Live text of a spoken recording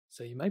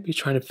So you might be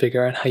trying to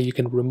figure out how you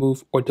can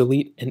remove or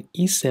delete an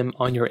eSIM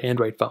on your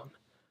Android phone.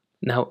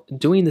 Now,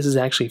 doing this is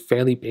actually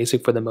fairly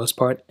basic for the most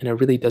part, and it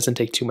really doesn't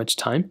take too much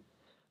time.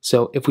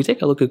 So if we take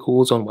a look at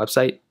Google's own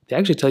website, they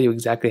actually tell you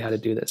exactly how to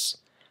do this.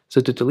 So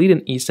to delete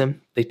an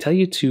eSIM, they tell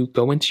you to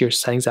go into your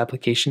settings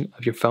application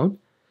of your phone.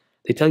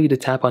 They tell you to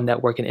tap on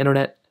network and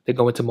internet, then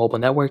go into mobile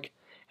network,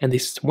 and they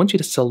want you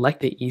to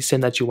select the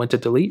eSIM that you want to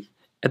delete,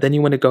 and then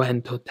you want to go ahead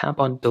and tap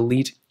on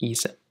delete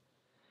eSIM.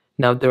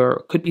 Now, there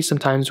could be some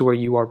times where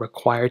you are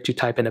required to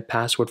type in a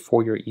password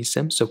for your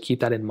eSIM, so keep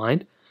that in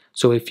mind.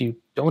 So if you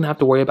don't have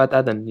to worry about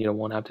that, then you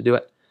won't have to do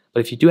it. But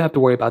if you do have to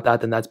worry about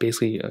that, then that's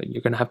basically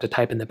you're going to have to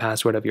type in the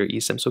password of your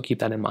eSIM, so keep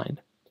that in mind.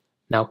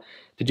 Now,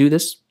 to do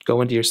this,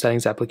 go into your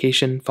settings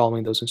application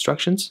following those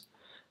instructions.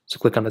 So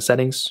click on the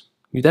settings.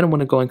 You then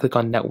want to go and click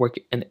on network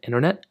and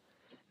internet.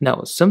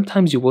 Now,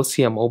 sometimes you will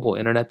see a mobile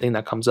internet thing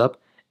that comes up.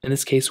 In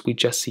this case, we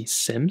just see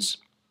SIMs.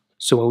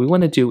 So what we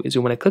want to do is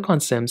we want to click on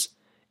SIMs,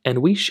 and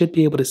we should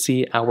be able to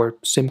see our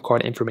SIM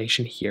card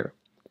information here.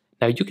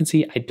 Now you can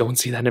see I don't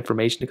see that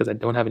information because I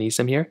don't have an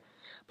eSIM here,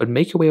 but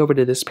make your way over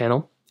to this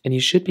panel and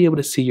you should be able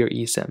to see your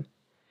eSIM.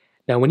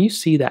 Now when you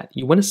see that,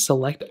 you want to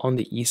select on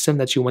the eSIM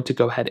that you want to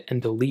go ahead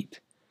and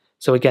delete.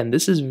 So again,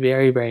 this is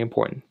very, very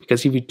important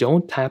because if you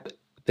don't tap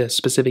the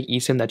specific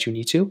eSIM that you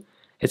need to,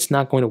 it's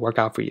not going to work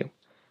out for you.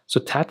 So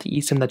tap the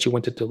eSIM that you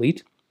want to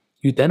delete.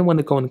 You then want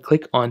to go and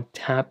click on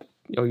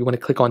you want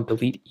to click on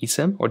delete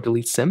eSIM or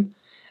delete SIM.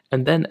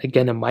 And then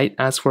again, it might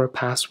ask for a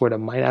password, it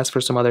might ask for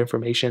some other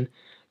information.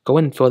 Go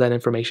ahead and fill that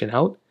information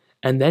out,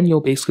 and then you'll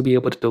basically be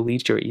able to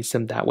delete your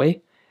eSIM that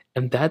way.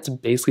 And that's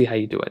basically how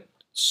you do it.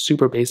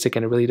 Super basic,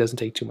 and it really doesn't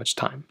take too much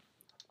time.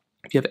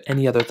 If you have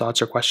any other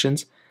thoughts or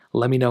questions,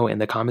 let me know in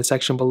the comment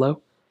section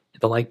below.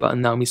 Hit the like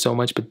button, that would mean so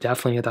much, but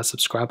definitely hit that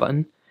subscribe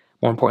button.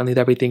 More importantly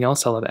than everything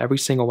else, I love every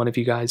single one of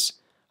you guys.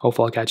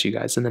 Hopefully I'll catch you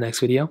guys in the next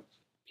video.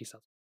 Peace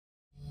out.